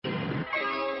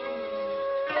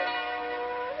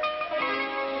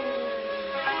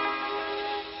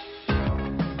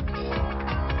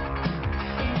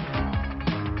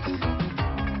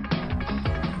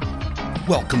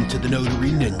Welcome to the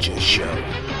Notary Ninja Show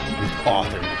with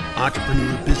author,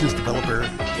 entrepreneur, business developer,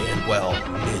 and,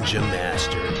 ninja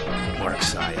master, Mark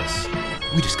Sias.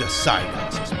 We discuss side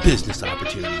hustles, business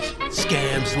opportunities,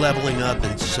 scams, leveling up,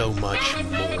 and so much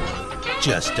more.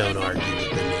 Just don't argue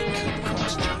with them, it could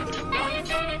cost you your life.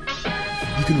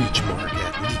 You can reach Mark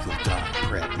at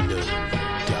legal.prepnotary.com.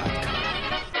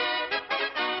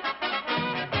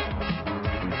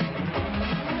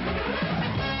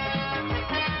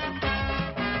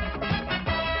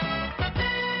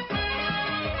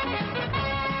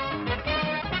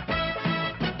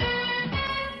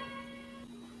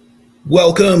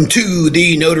 Welcome to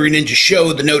the Notary Ninja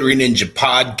Show, the Notary Ninja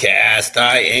Podcast.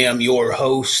 I am your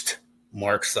host,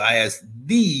 Mark Sias,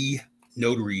 the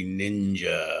Notary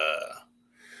Ninja.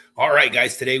 All right,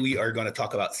 guys, today we are going to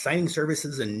talk about signing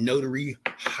services and notary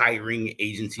hiring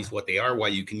agencies, what they are, why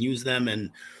you can use them, and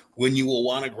when you will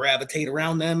want to gravitate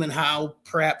around them, and how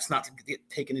perhaps not to get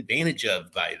taken advantage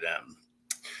of by them.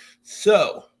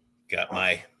 So, got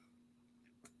my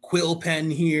quill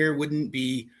pen here. Wouldn't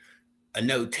be a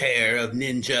notary of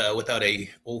ninja without a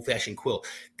old-fashioned quill.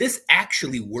 This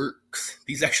actually works.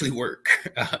 These actually work.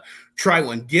 Try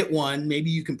one, get one. Maybe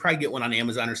you can probably get one on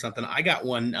Amazon or something. I got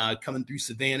one coming through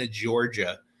Savannah,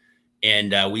 Georgia,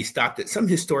 and we stopped at some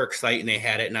historic site and they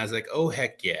had it. And I was like, oh,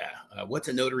 heck yeah. What's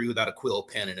a notary without a quill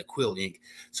pen and a quill ink?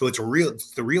 So it's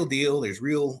the real deal. There's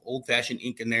real old-fashioned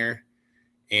ink in there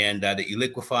and that you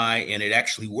liquefy, and it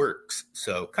actually works.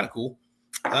 So kind of cool.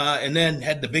 And then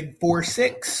had the big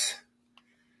 4-6.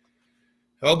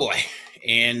 Oh boy.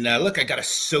 And look, I got a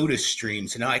soda stream.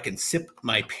 So now I can sip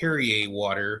my Perrier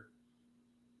water.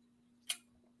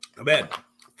 Not bad.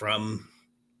 From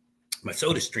my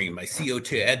soda stream, my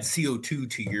CO2, add CO2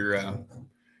 to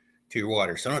your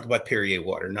water. So I don't have to buy Perrier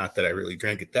water. Not that I really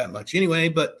drank it that much anyway,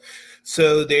 but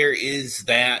so there is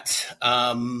that.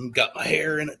 Got my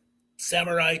hair in a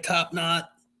samurai top knot.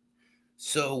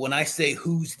 So when I say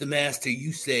who's the master,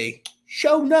 you say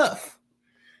show enough.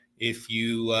 If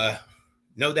you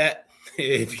know that,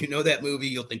 if you know that movie,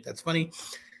 you'll think that's funny.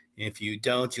 If you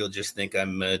don't, you'll just think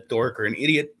I'm a dork or an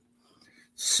idiot.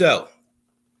 So,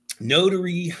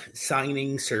 notary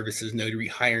signing services, notary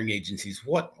hiring agencies,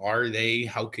 what are they?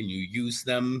 How can you use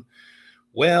them?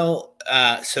 Well,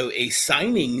 so a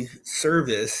signing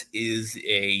service is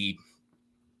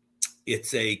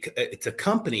it's a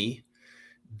company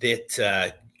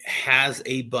that has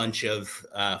a bunch of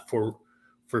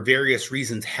for various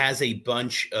reasons, has a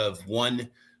bunch of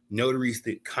notaries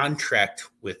that contract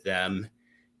with them,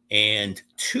 and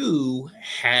two,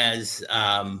 has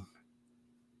a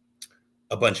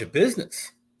bunch of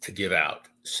business to give out.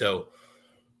 So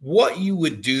what you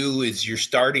would do is you're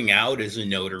starting out as a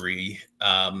notary,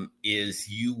 is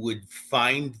you would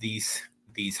find these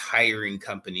hiring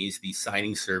companies, these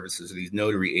signing services, these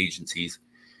notary agencies,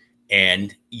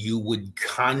 and you would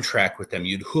contract with them.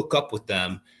 You'd hook up with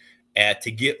them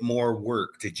to get more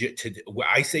work.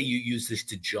 I say you use this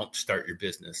to jumpstart your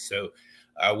business. So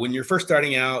when you're first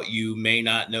starting out, you may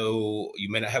not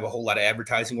have a whole lot of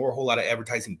advertising or a whole lot of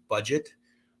advertising budget.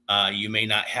 You may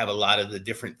not have a lot of the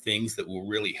different things that will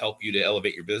really help you to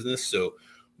elevate your business. So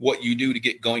what you do to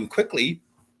get going quickly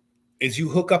is you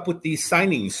hook up with these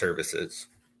signing services,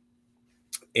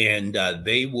 and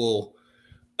they will,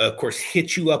 of course,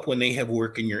 hit you up when they have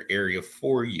work in your area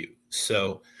for you.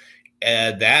 So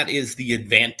that is the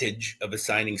advantage of a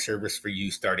signing service for you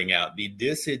starting out. The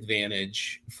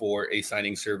disadvantage for a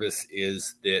signing service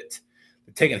is that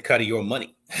they're taking a cut of your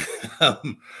money.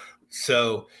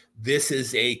 So this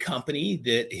is a company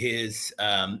that is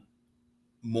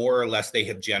more or less, they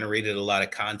have generated a lot of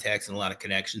contacts and a lot of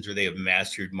connections, or they have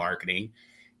mastered marketing.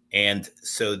 And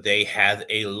so they have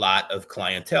a lot of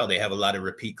clientele. They have a lot of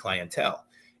repeat clientele.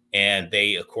 And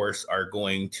they, of course, are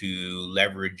going to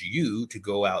leverage you to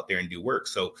go out there and do work.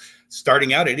 So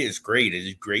starting out, it is great. It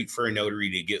is great for a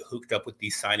notary to get hooked up with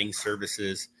these signing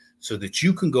services so that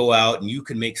you can go out and you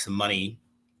can make some money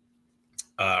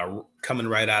coming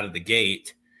right out of the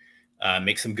gate,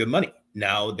 make some good money.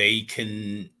 Now,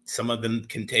 some of them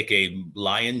can take a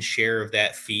lion's share of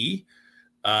that fee.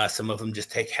 Some of them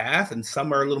just take half, and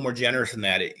some are a little more generous than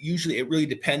that. It really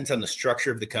depends on the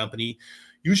structure of the company.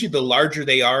 Usually the larger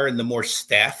they are and the more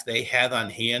staff they have on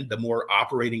hand, the more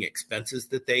operating expenses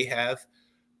that they have,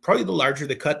 probably the larger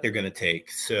the cut they're going to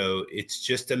take. So it's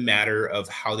just a matter of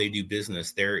how they do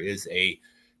business. There is a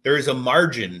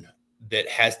margin that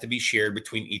has to be shared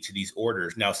between each of these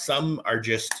orders. Now, some are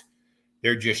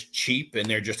they're just cheap and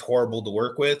they're just horrible to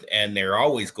work with. And they're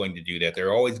always going to do that.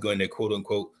 They're always going to, quote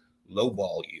unquote,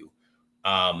 lowball you.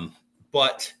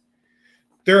 But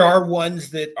there are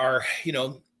ones that are,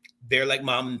 they're like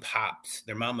mom and pops.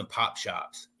 They're mom and pop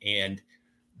shops, and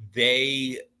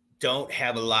they don't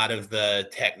have a lot of the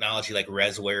technology like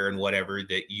Resware and whatever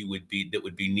that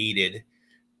would be needed.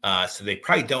 So they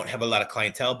probably don't have a lot of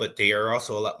clientele, but they are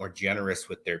also a lot more generous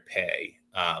with their pay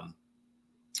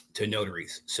to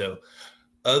notaries. So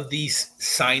of these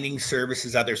signing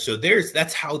services out there, so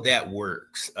that's how that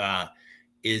works.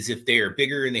 Is if they are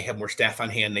bigger and they have more staff on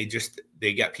hand,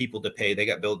 they got people to pay, they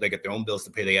got their own bills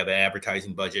to pay, they have an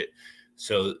advertising budget.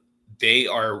 So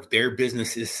their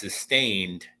business is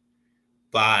sustained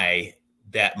by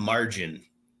that margin,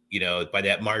 by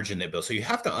that margin they build. So you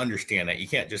have to understand that. You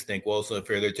can't just think, well, so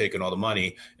fair, they're taking all the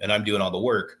money and I'm doing all the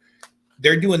work.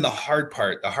 They're doing the hard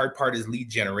part. The hard part is lead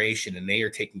generation, and they are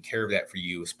taking care of that for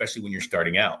you, especially when you're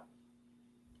starting out.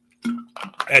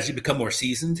 As you become more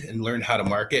seasoned and learn how to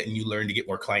market and you learn to get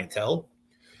more clientele,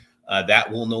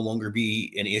 that will no longer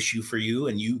be an issue for you,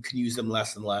 and you can use them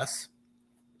less and less,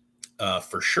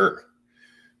 for sure.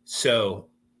 So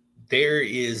there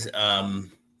is, I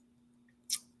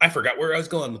forgot where I was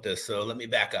going with this, so let me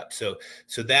back up. So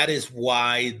that is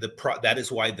why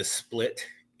the split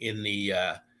in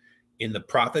the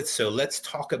profits. So let's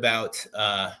talk about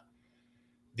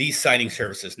these signing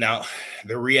services. Now,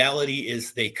 the reality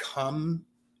is they come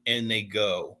and they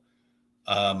go.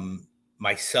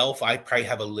 Myself, I probably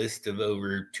have a list of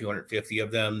over 250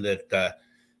 of them that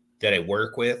I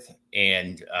work with,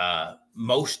 and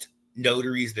most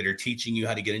notaries that are teaching you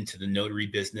how to get into the notary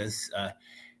business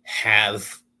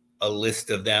have a list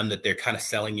of them that they're kind of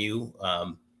selling you,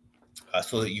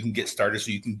 so that you can get started,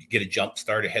 so you can get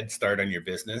a head start on your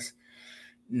business.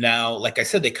 Now, like I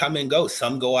said, they come and go.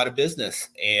 Some go out of business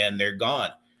and they're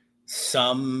gone.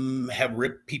 Some have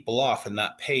ripped people off and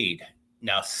not paid.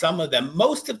 Now, some of them,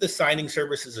 most of the signing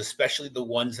services, especially the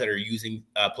ones that are using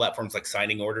platforms like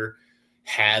Signing Order,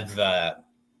 are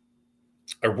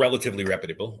relatively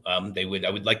reputable. I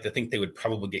would like to think they would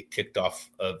probably get kicked off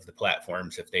of the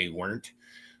platforms if they weren't.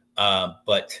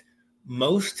 But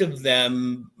most of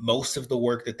the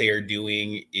work that they are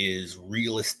doing is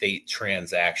real estate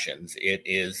transactions. It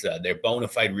is they're bona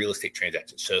fide real estate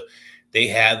transactions. So they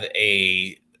have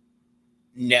a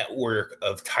network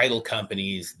of title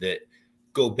companies that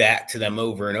go back to them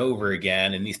over and over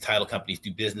again. And these title companies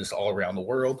do business all around the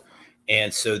world.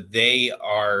 And so they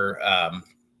are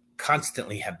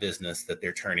constantly have business that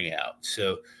they're turning out.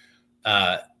 So,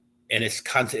 and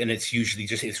it's usually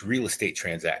it's real estate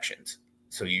transactions.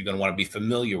 So you're going to want to be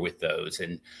familiar with those.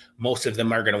 And most of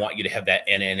them are going to want you to have that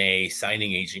NNA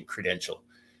signing agent credential.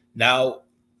 Now,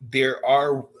 there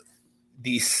are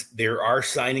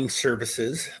signing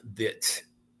services that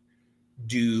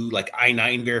do like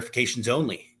I-9 verifications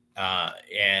only.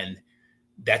 And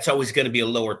that's always going to be a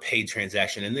lower paid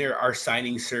transaction. And there are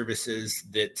signing services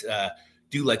that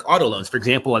do like auto loans. For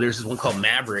example, there's this one called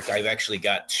Maverick. I've actually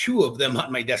got 2 of them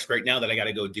on my desk right now that I got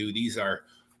to go do. These are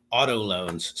auto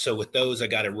loans. So with those, I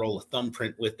got to roll a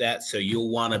thumbprint with that. So you'll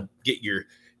want to get your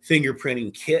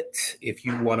fingerprinting kit if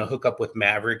you want to hook up with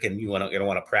Maverick and you want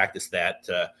to practice that.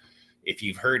 If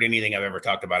you've heard anything I've ever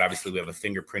talked about, obviously we have a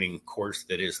fingerprinting course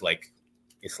that is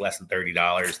it's less than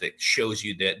 $30 that shows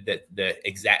you that the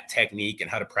exact technique and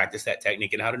how to practice that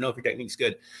technique and how to know if your technique's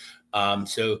good.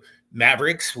 So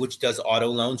Mavericks, which does auto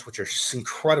loans, which are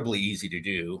incredibly easy to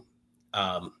do,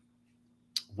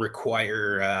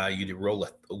 require you to roll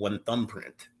one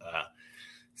thumbprint.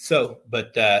 So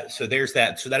there's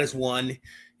that. So that is one.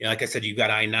 Like I said, you've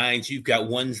got I-9s. You've got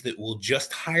ones that will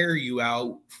just hire you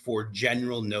out for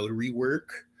general notary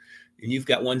work. And you've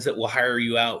got ones that will hire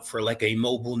you out for like a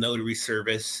mobile notary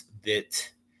service that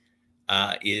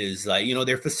is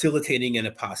they're facilitating an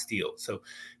apostille. So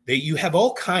you have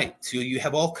all kinds. So you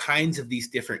have all kinds of these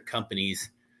different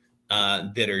companies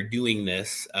that are doing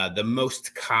this. The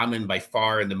most common by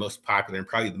far and the most popular and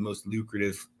probably the most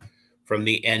lucrative from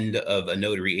the end of a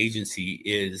notary agency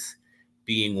is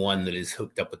being one that is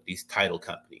hooked up with these title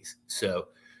companies. So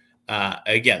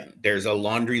again, there's a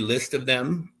laundry list of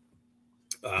them.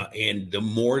 And the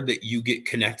more that you get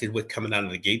connected with coming out of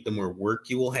the gate, the more work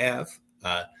you will have.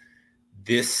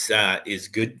 This is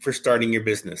good for starting your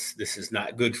business. This is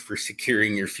not good for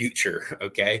securing your future.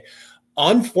 Okay.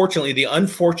 Unfortunately, the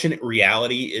unfortunate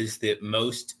reality is that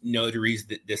most notaries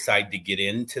that decide to get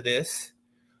into this,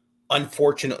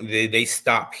 unfortunately, they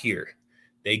stop here.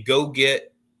 They go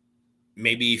get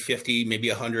maybe 50, maybe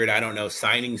 100, I don't know,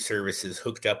 signing services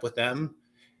hooked up with them.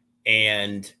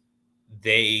 And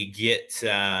they get,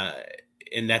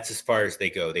 and that's as far as they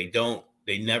go. They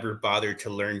never bother to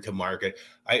learn to market.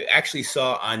 I actually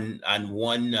saw on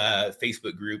one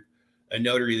Facebook group a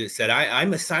notary that said,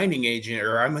 I'm a signing agent,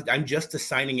 or I'm just a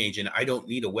signing agent. I don't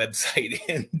need a website.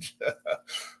 And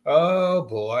oh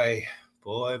boy.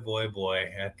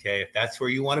 Okay, if that's where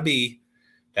you want to be,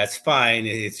 that's fine.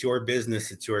 It's your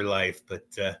business, it's your life, but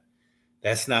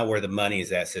that's not where the money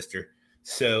is at, sister.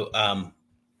 So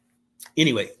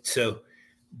anyway, so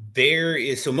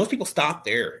most people stop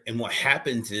there. And what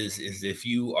happens is if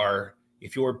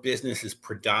your business is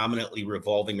predominantly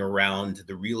revolving around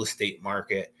the real estate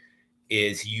market,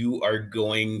 is you are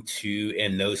going to,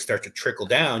 and those start to trickle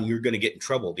down, you're going to get in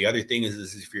trouble. The other thing is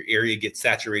if your area gets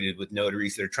saturated with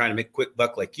notaries that are trying to make a quick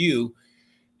buck like you,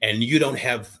 and you don't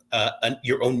have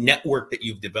your own network that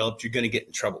you've developed, you're going to get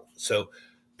in trouble. So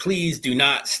please do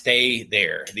not stay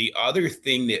there. The other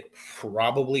thing that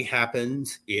probably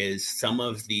happens is some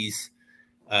of these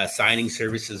signing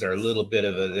services are they're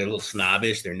a little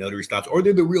snobbish. They're notary stops, or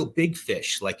they're the real big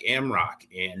fish like Amrock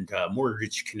and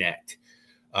Mortgage Connect,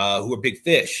 who are big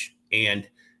fish, and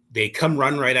they come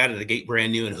run right out of the gate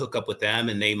brand new and hook up with them.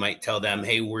 And they might tell them,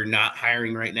 hey, we're not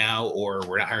hiring right now, or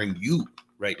we're not hiring you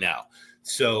right now.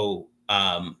 So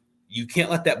you can't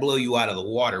let that blow you out of the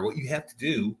water. What you have to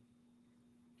do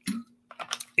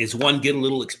is, one, get a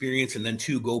little experience, and then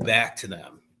two, go back to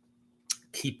them.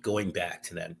 Keep going back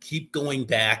to them. Keep going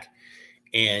back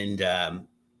and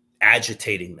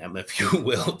agitating them, if you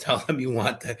will. Tell them you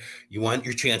want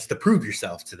your chance to prove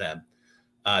yourself to them.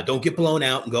 Don't get blown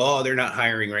out and go, oh, they're not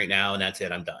hiring right now, and that's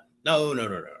it, I'm done. No.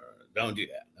 Don't do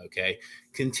that. Okay.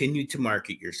 Continue to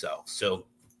market yourself. So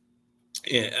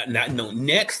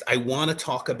next, I want to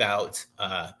talk about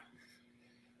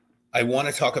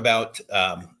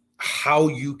how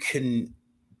you can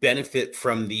benefit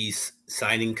from these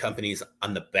signing companies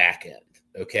on the back end.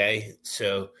 Okay.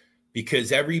 So,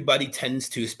 because everybody tends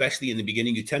to, especially in the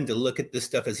beginning, you tend to look at this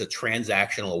stuff as a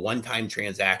one-time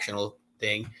transactional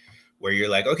thing, where you're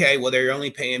like, okay, well, they're only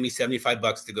paying me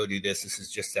 $75 to go do this. This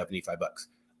is just $75.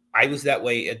 I was that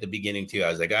way at the beginning too.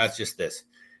 I was like, it's just this.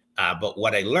 But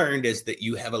what I learned is that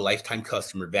you have a lifetime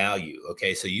customer value.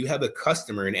 Okay. So you have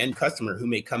an end customer who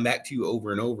may come back to you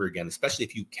over and over again, especially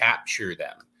if you capture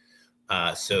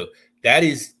them. So that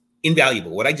is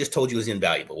invaluable. What I just told you is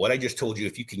invaluable. What I just told you,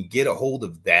 if you can get a hold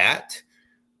of that,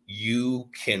 you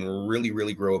can really,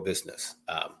 really grow a business.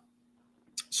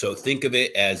 So think of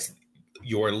it as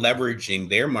you're leveraging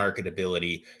their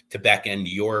marketability to back end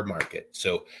your market.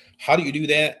 So how do you do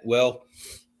that? Well,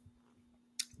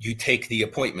 you take the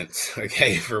appointments.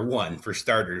 Okay. For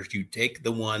starters, you take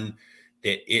the one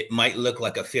that it might look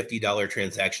like a $50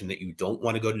 transaction that you don't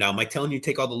want to go to. Now, am I telling you to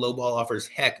take all the lowball offers?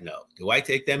 Heck no. Do I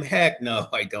take them? Heck no,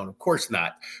 I don't. Of course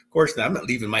not. I'm not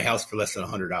leaving my house for less than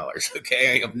 $100.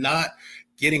 Okay. I am not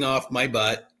getting off my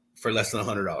butt for less than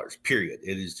 $100, period.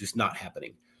 It is just not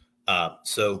happening.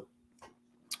 So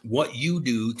what you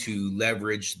do to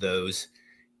leverage those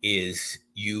is,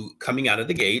 you coming out of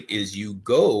the gate is you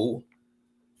go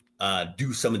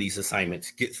do some of these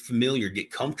assignments, get familiar, get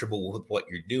comfortable with what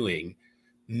you're doing,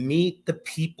 meet the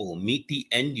people, meet the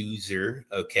end user.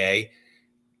 Okay.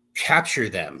 Capture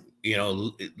them,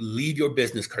 leave your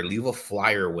business card, leave a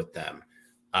flyer with them.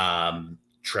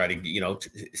 Try to,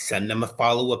 send them a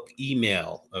follow-up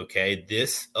email. Okay.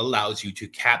 This allows you to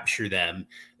capture them.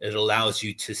 It allows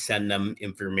you to send them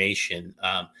information.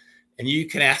 And you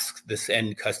can ask this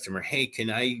end customer, hey, can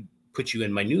I put you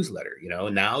in my newsletter?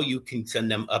 Now you can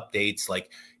send them updates.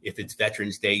 Like if it's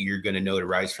Veterans Day, you're going to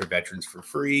notarize for veterans for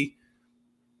free,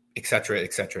 et cetera,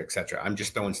 et cetera, et cetera. I'm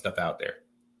just throwing stuff out there.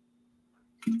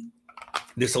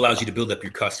 This allows you to build up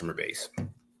your customer base.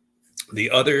 The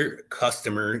other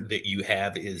customer that you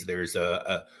have is, there's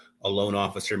a loan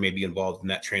officer maybe involved in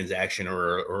that transaction,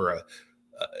 or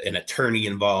an attorney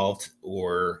involved,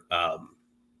 or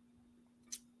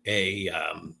a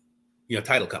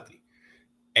title company.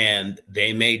 And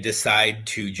they may decide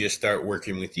to just start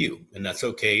working with you, and that's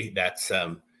okay. That's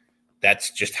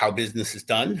just how business is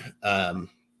done.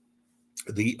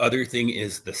 The other thing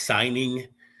is, the signing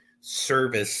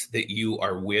service that you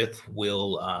are with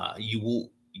you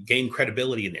will gain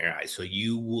credibility in their eyes. So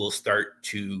you will start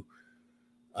to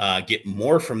get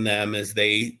more from them as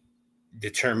they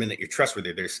determine that you're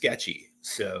trustworthy. They're sketchy.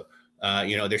 So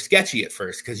they're sketchy at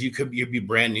first because you'd be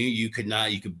brand new. You could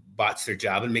botch their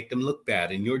job and make them look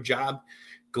bad. And your job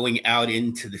going out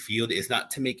into the field is not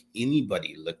to make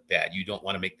anybody look bad. You don't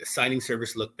want to make the signing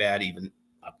service look bad. Even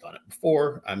I've done it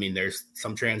before. I mean, there's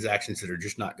some transactions that are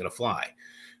just not going to fly.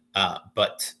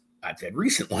 But I've had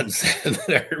recent ones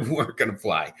that weren't going to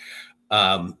fly.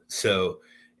 So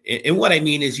what I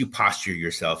mean is, you posture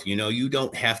yourself. You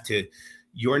don't have to.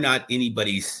 You're not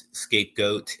anybody's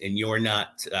scapegoat, and you're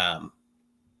not.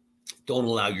 don't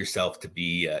allow yourself to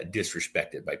be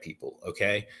disrespected by people,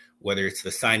 okay? Whether it's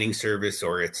the signing service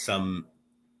or it's some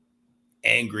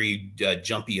angry,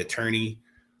 jumpy attorney,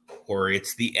 or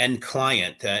it's the end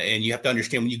client. And you have to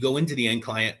understand, when you go into the end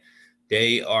client,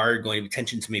 they are going to be,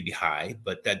 tensions may be high,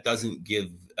 but that doesn't give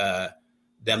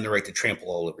them the right to trample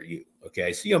all over you,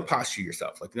 okay? So you don't posture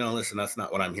yourself like, no, listen, that's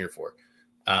not what I'm here for.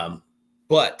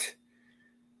 But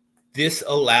this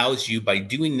allows you, by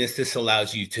doing this, this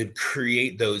allows you to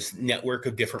create those network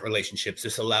of different relationships.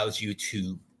 This allows you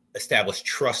to establish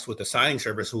trust with the signing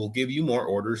service, who will give you more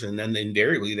orders. And then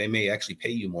invariably, they may actually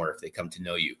pay you more if they come to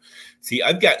know you. See,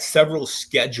 I've got several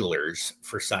schedulers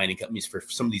for signing companies, for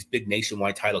some of these big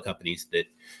nationwide title companies, that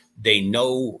they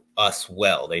know us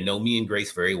well. They know me and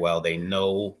Grace very well. They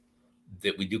know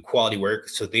that we do quality work.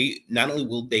 So they, not only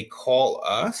will they call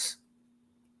us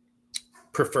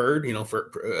preferred,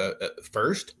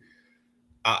 first,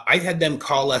 I had them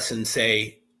call us and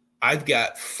say, I've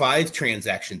got 5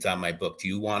 transactions on my book. Do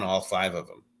you want all 5 of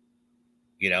them?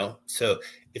 So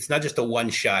it's not just a one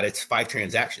shot, it's 5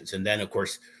 transactions. And then of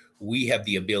course we have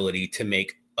the ability to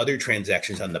make other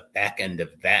transactions on the back end of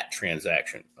that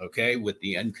transaction, okay, with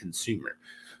the end consumer.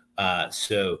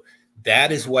 So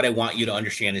that is what I want you to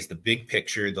understand, is the big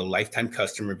picture, the lifetime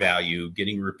customer value,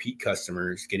 getting repeat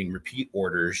customers, getting repeat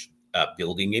orders,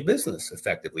 building a business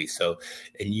effectively. So,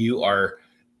 and you are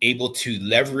able to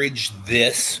leverage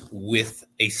this with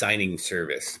a signing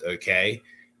service, okay?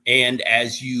 And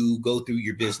as you go through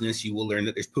your business, you will learn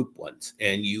that there's poop ones,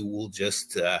 and you will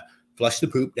just flush the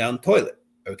poop down the toilet,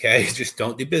 okay? Just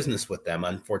don't do business with them.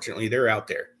 Unfortunately, they're out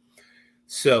there.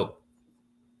 So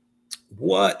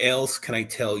what else can I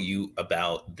tell you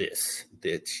about this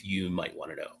that you might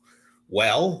want to know?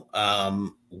 Well,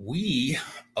 we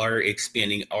are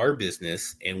expanding our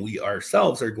business, and we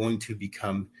ourselves are going to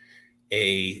become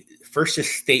a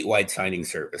statewide signing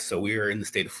service. So we are in the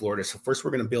state of Florida. So first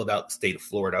we're going to build out the state of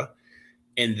Florida.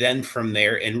 And then from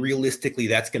there, and realistically,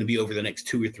 that's going to be over the next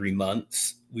 2 or 3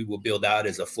 months, we will build out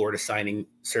as a Florida signing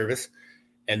service.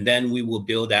 And then we will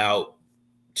build out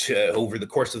to, over the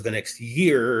course of the next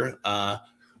year,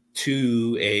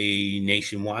 to a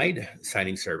nationwide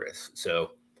signing service.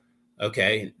 So,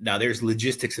 okay, now there's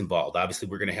logistics involved. Obviously,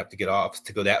 we're going to have to get off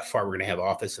to go that far. We're going to have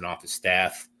office and office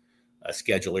staff,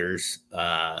 schedulers,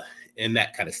 and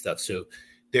that kind of stuff. So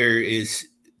there is,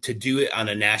 to do it on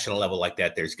a national level like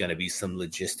that, there's going to be some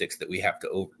logistics that we have to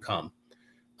overcome.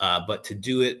 But to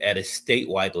do it at a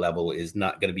statewide level is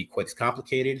not going to be quite as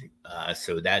complicated.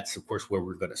 So that's, of course, where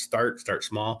we're going to start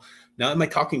small. Now, am I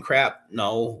talking crap?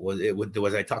 No.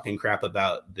 Was I talking crap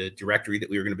about the directory that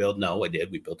we were going to build? No, I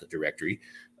did. We built a directory.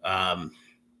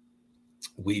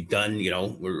 We've done, we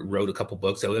wrote a couple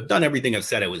books. So I've done everything I've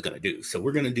said I was going to do. So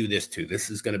we're going to do this too.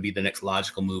 This is going to be the next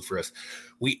logical move for us.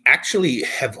 We actually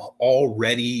have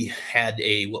already had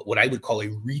what I would call a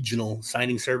regional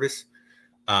signing service.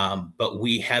 But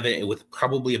we have it with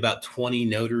probably about 20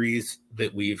 notaries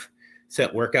that we've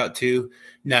sent work out to.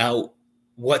 Now,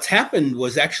 what's happened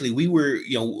was actually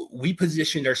we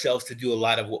positioned ourselves to do a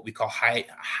lot of what we call high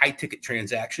ticket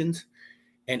transactions.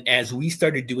 And as we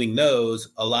started doing those,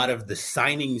 a lot of the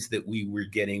signings that we were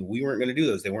getting, we weren't going to do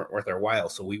those. They weren't worth our while.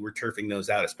 So we were turfing those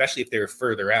out, especially if they were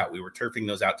further out. We were turfing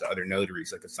those out to other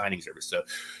notaries, like a signing service. So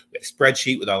we had a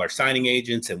spreadsheet with all our signing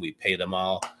agents, and we pay them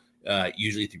all.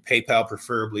 Usually through PayPal,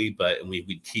 preferably, but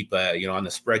we'd keep, on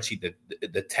the spreadsheet,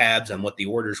 the tabs on what the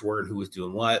orders were and who was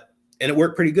doing what. And it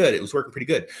worked pretty good. It was working pretty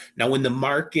good. Now, when the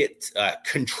market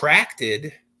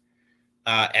contracted,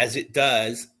 as it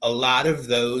does, a lot of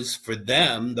those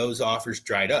offers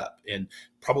dried up. And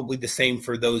probably the same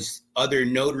for those other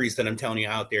notaries that I'm telling you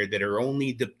out there that are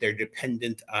they're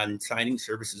dependent on signing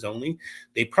services only.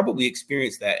 They probably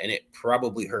experienced that, and it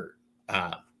probably hurt.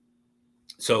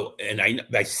 So, and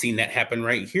I've seen that happen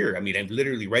right here. I mean, I've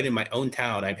literally, right in my own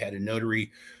town, I've had a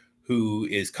notary who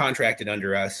is contracted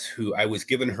under us, who I was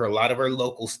giving her a lot of our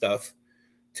local stuff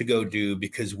to go do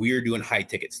because we are doing high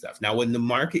ticket stuff. Now, when the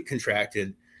market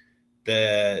contracted,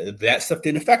 that stuff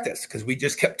didn't affect us because we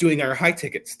just kept doing our high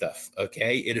ticket stuff.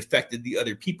 Okay. It affected the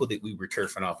other people that we were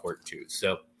turfing off work to.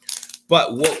 So,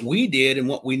 but what we did and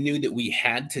what we knew that we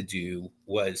had to do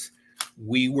was,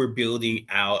 we were building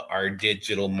out our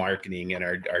digital marketing and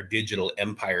our digital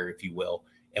empire, if you will.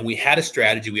 And we had a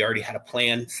strategy. We already had a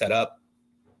plan set up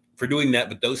for doing that,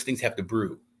 but those things have to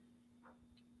brew.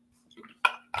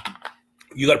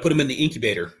 You got to put them in the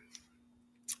incubator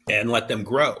and let them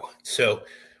grow. So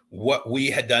what we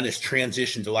had done is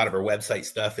transitioned a lot of our website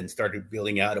stuff and started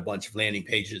building out a bunch of landing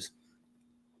pages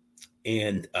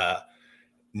and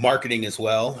marketing as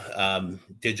well,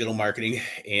 digital marketing,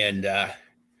 and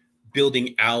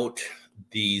building out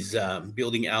these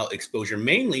building out exposure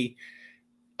mainly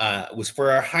was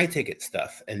for our high ticket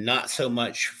stuff and not so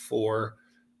much for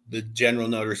the general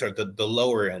notaries or the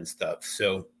lower end stuff.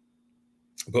 So,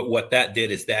 but what that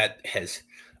did is that has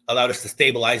allowed us to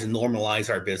stabilize and normalize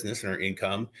our business and our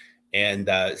income, and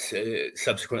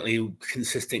subsequently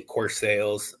consistent course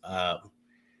sales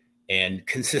and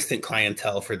consistent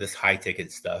clientele for this high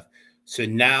ticket stuff. So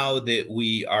now that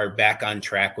we are back on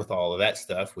track with all of that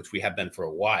stuff, which we have been for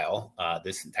a while,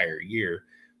 this entire year,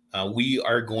 we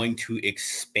are going to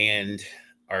expand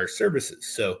our services.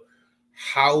 So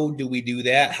how do we do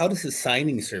that? How does a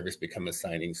signing service become a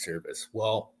signing service?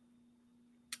 Well,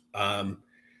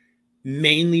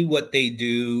 mainly what they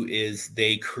do is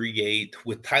they create,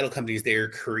 with title companies, they're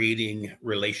creating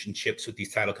relationships with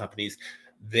these title companies.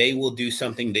 They will do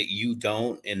something that you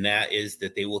don't, and that is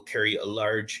that they will carry a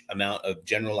large amount of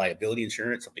general liability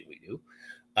insurance, something we do.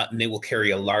 And they will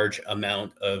carry a large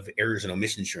amount of errors and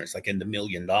omission insurance, like in the $1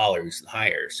 million and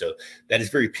higher. So that is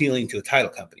very appealing to a title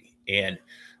company. And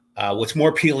what's more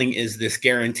appealing is this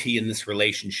guarantee and this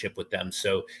relationship with them.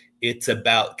 So it's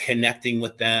about connecting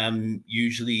with them,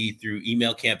 usually through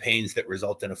email campaigns that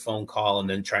result in a phone call and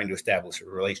then trying to establish a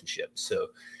relationship. So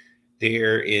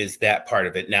there is that part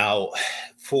of it. Now,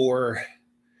 for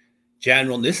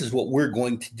general, this is what we're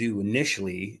going to do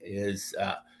initially is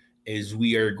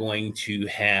we are going to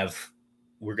have,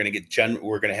 we're going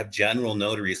to have general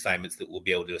notary assignments that we'll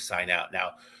be able to assign out.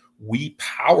 Now, we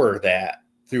power that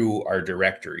through our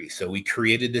directory. So we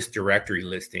created this directory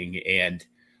listing, and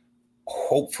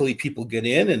hopefully people get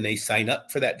in and they sign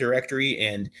up for that directory.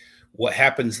 And what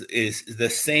happens is the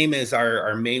same as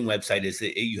our main website is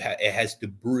that it has to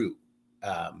brew.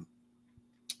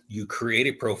 You create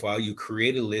a profile, you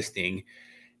create a listing,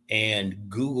 and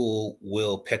Google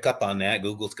will pick up on that.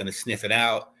 Google's going to sniff it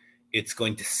out. It's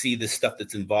going to see the stuff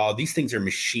that's involved. These things are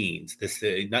machines. This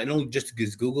not only just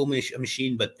is Google a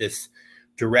machine, but this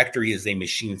directory is a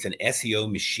machine. It's an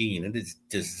SEO machine. It is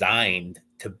designed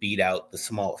to beat out the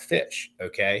small fish.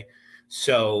 Okay.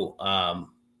 So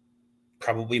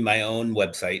probably my own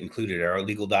website included, our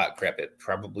legal.crep, it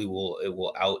probably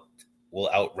will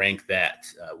outrank that.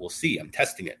 We'll see. I'm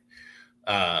testing it.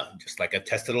 Just like I've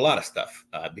tested a lot of stuff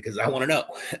because I want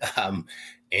to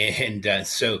know.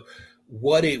 So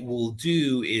what it will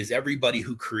do is everybody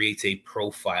who creates a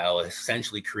profile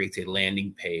essentially creates a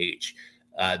landing page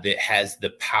that has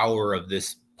the power of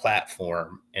this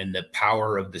platform and the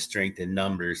power of the strength in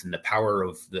numbers and the power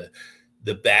of the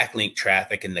backlink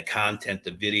traffic and the content,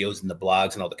 the videos and the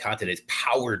blogs and all the content is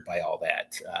powered by all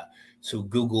that. So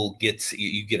Google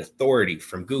you get authority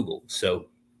from Google. So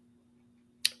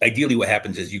ideally what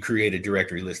happens is you create a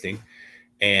directory listing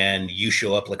and you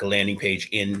show up like a landing page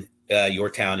in your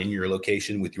town, in your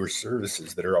location with your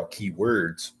services that are all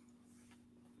keywords,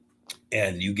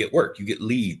 and you get work, you get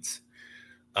leads.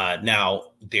 Now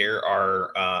there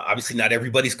are, obviously not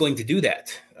everybody's going to do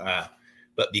that.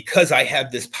 But because I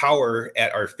have this power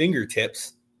at our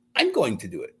fingertips, I'm going to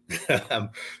do it.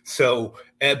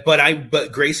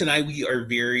 But Grace and I, we are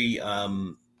very,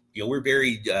 we're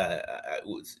very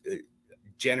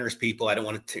generous people. I don't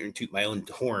want to toot my own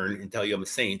horn and tell you I'm a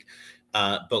saint,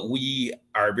 but we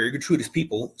are very gratuitous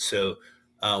people. So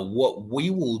what we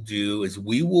will do is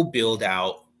we will build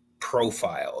out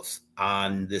profiles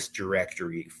on this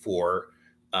directory for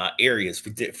areas,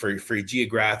 for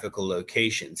geographical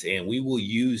locations, and we will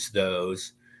use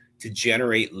those to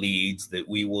generate leads that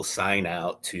we will sign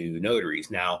out to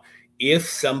notaries. Now, if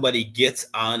somebody gets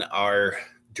on our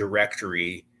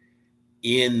directory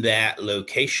in that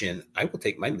location, I will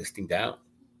take my listing down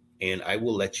and I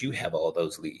will let you have all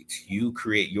those leads. You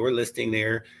create your listing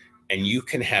there and you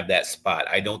can have that spot.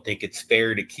 I don't think it's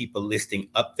fair to keep a listing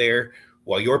up there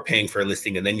while you're paying for a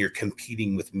listing and then you're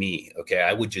competing with me. Okay.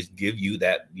 I would just give you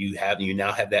that. You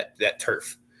now have that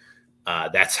turf.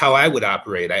 That's how I would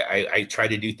operate. I try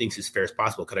to do things as fair as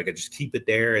possible. Could I just keep it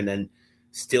there and then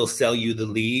still sell you the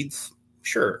leads?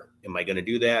 Sure. Am I going to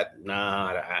do that? Nah,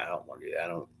 I don't want to do that.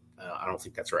 I don't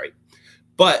think that's right.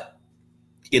 But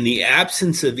in the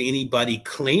absence of anybody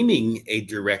claiming a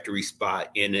directory spot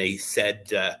in a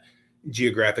said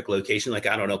geographic location, like,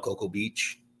 I don't know, Cocoa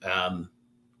Beach,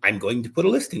 I'm going to put a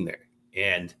listing there.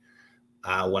 And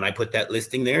when I put that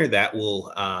listing there, that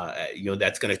will,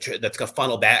 that's going to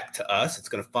funnel back to us. It's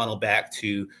going to funnel back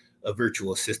to a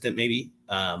virtual assistant, maybe,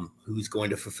 who's going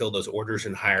to fulfill those orders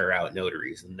and hire out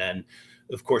notaries. And then,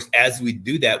 of course, as we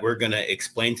do that, we're going to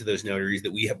explain to those notaries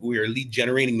that we are a lead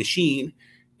generating machine,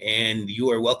 and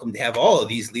you are welcome to have all of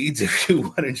these leads if you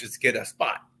want to just get a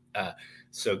spot.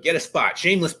 So get a spot.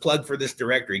 Shameless plug for this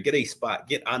directory. Get a spot.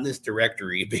 Get on this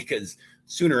directory, because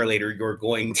sooner or later you're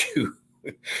going to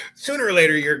sooner or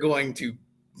later, you're going to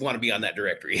want to be on that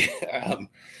directory.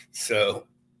 So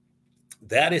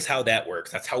that is how that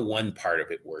works. That's how one part of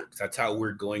it works. That's how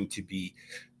we're going to be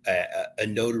a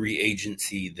notary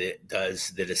agency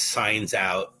that assigns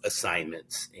out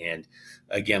assignments. And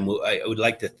again, I would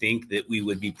like to think that we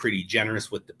would be pretty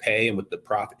generous with the pay and with the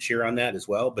profit share on that as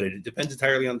well, but it depends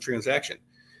entirely on the transaction.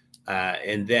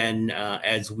 And then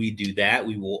as we do that,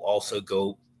 we will also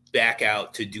go back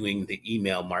out to doing the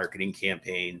email marketing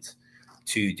campaigns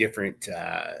to different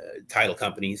title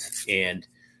companies and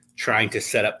trying to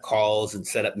set up calls and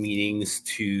set up meetings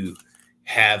to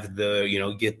have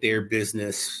get their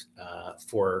business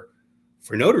for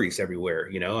notaries everywhere.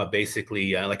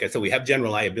 Basically, like I said, we have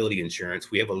general liability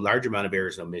insurance. We have a large amount of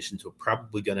errors and omissions. We're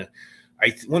probably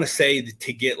I want to say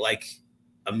to get like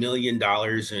 $1 million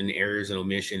in errors and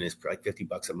omission is like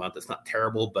 $50 a month. It's not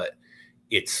terrible, but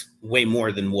it's way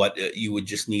more than what you would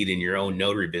just need in your own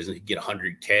notary business. You get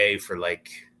 $100K for like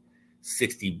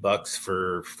 $60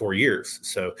 for 4 years.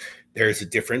 So there's a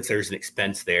difference. There's an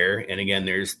expense there. And again,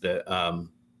 there's the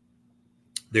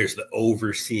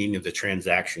overseeing of the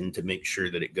transaction to make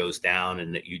sure that it goes down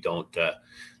and that you don't, that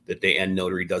the end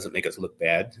notary doesn't make us look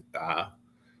bad.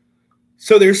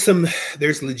 So there's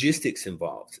logistics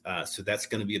involved. So that's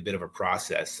going to be a bit of a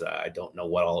process. I don't know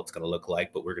what all it's going to look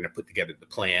like, but we're going to put together the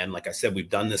plan. Like I said, we've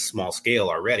done this small scale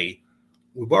already.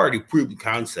 We've already proved the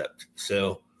concept.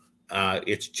 So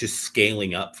it's just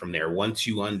scaling up from there. Once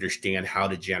you understand how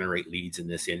to generate leads in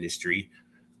this industry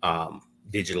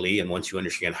digitally, and once you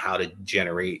understand how to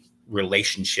generate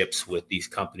relationships with these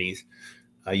companies,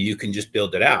 you can just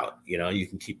build it out. You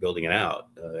can keep building it out,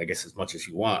 I guess, as much as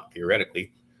you want,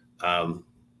 theoretically.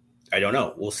 I don't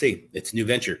know. We'll see. It's a new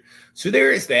venture. So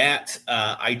there is that.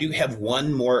 I do have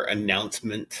one more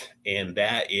announcement, and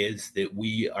that is that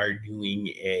we are doing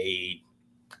a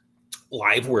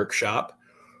live workshop.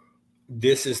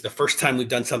 This is the first time we've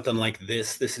done something like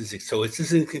this. This is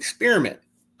an experiment.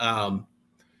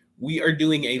 We are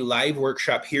doing a live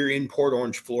workshop here in Port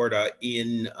Orange, Florida,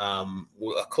 in a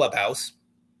clubhouse,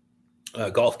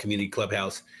 a golf community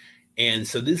clubhouse. And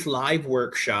so this live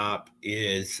workshop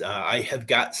is, I have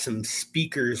got some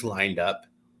speakers lined up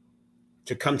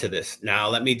to come to this. Now,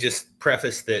 let me just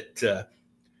preface that,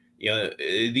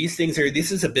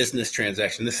 this is a business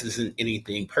transaction. This isn't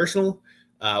anything personal.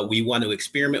 We want to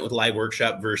experiment with live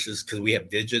workshop versus, because we have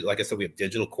like I said, we have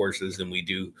digital courses, and we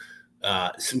do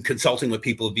some consulting with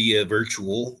people via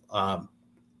virtual.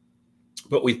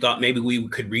 But we thought maybe we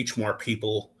could reach more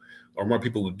people, or more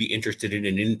people would be interested in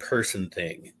an in-person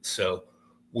thing. So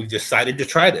we decided to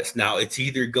try this. Now it's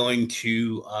either going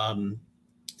to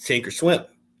sink or swim.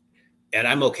 And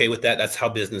I'm okay with that. That's how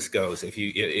business goes. If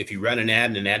you run an ad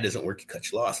and an ad doesn't work, you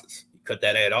cut your losses. You cut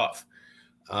that ad off.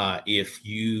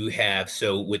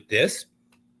 So with this,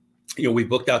 we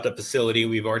booked out the facility.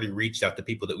 We've already reached out to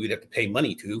people that we'd have to pay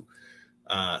money to.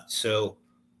 So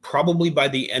probably by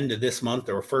the end of this month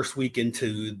or first week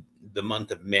into the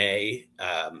month of May,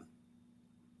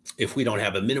 if we don't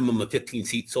have a minimum of 15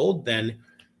 seats sold, then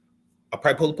I'll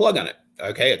probably pull the plug on it.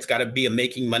 Okay. It's got to be a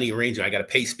making money arrangement. I got to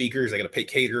pay speakers. I got to pay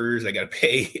caterers. I got to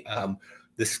pay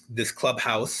this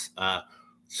clubhouse.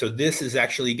 So this is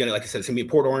actually going to, like I said, it's going to be in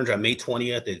Port Orange on May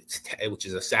 20th, which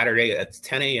is a Saturday. It's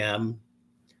 10 a.m.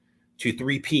 to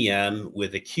 3 p.m.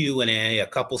 with a Q&A, a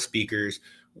couple speakers.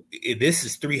 This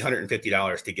is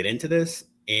 $350 to get into this.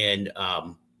 And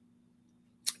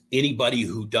anybody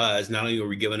who does, not only are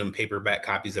we giving them paperback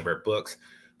copies of our books,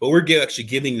 but we're actually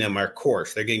giving them our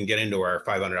course. They're going to get into our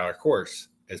 $500 course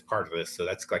as part of this. So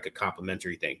that's like a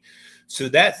complimentary thing. So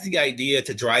that's the idea,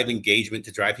 to drive engagement,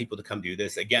 to drive people to come do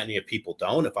this. Again, if people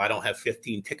don't, if I don't have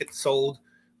 15 tickets sold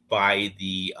by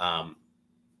the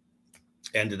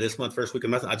end of this month, first week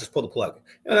of the month, I'll just pull the plug.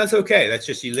 And that's okay. That's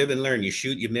just, you live and learn. You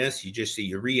shoot, you miss,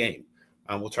 you re-aim.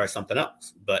 We'll try something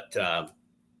else. But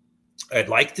I'd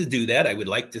like to do that. I would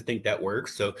like to think that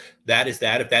works. So that is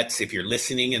that. If you're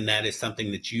listening and that is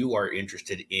something that you are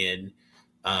interested in,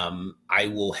 I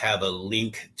will have a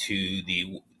link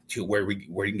to where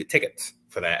you can get tickets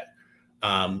for that.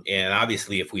 And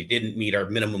obviously, if we didn't meet our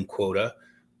minimum quota,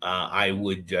 I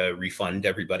would refund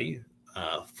everybody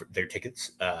for their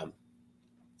tickets. But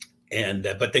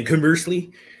then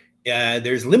conversely,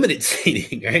 there's limited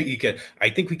seating, right? I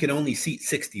think we can only seat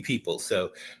 60 people.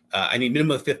 So I need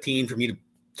minimum of 15 for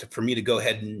me to go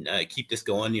ahead and keep this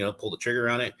going, pull the trigger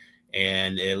on it.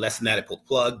 And less than that, I pull the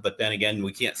plug. But then again,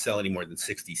 we can't sell any more than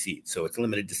 60 seats. So it's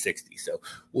limited to 60. So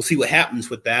we'll see what happens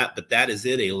with that. But that is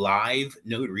it, a live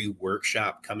notary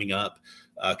workshop coming up.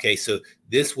 Okay, so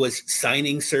this was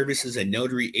signing services and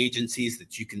notary agencies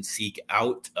that you can seek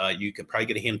out. You could probably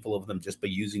get a handful of them just by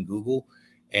using Google.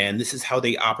 And this is how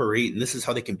they operate, and this is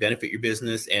how they can benefit your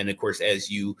business. And of course, as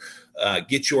you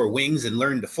get your wings and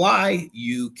learn to fly,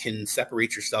 you can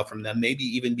separate yourself from them, maybe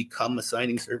even become a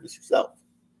signing service yourself.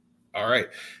 All right,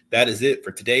 that is it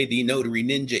for today. The Notary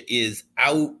Ninja is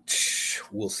out.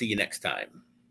 We'll see you next time.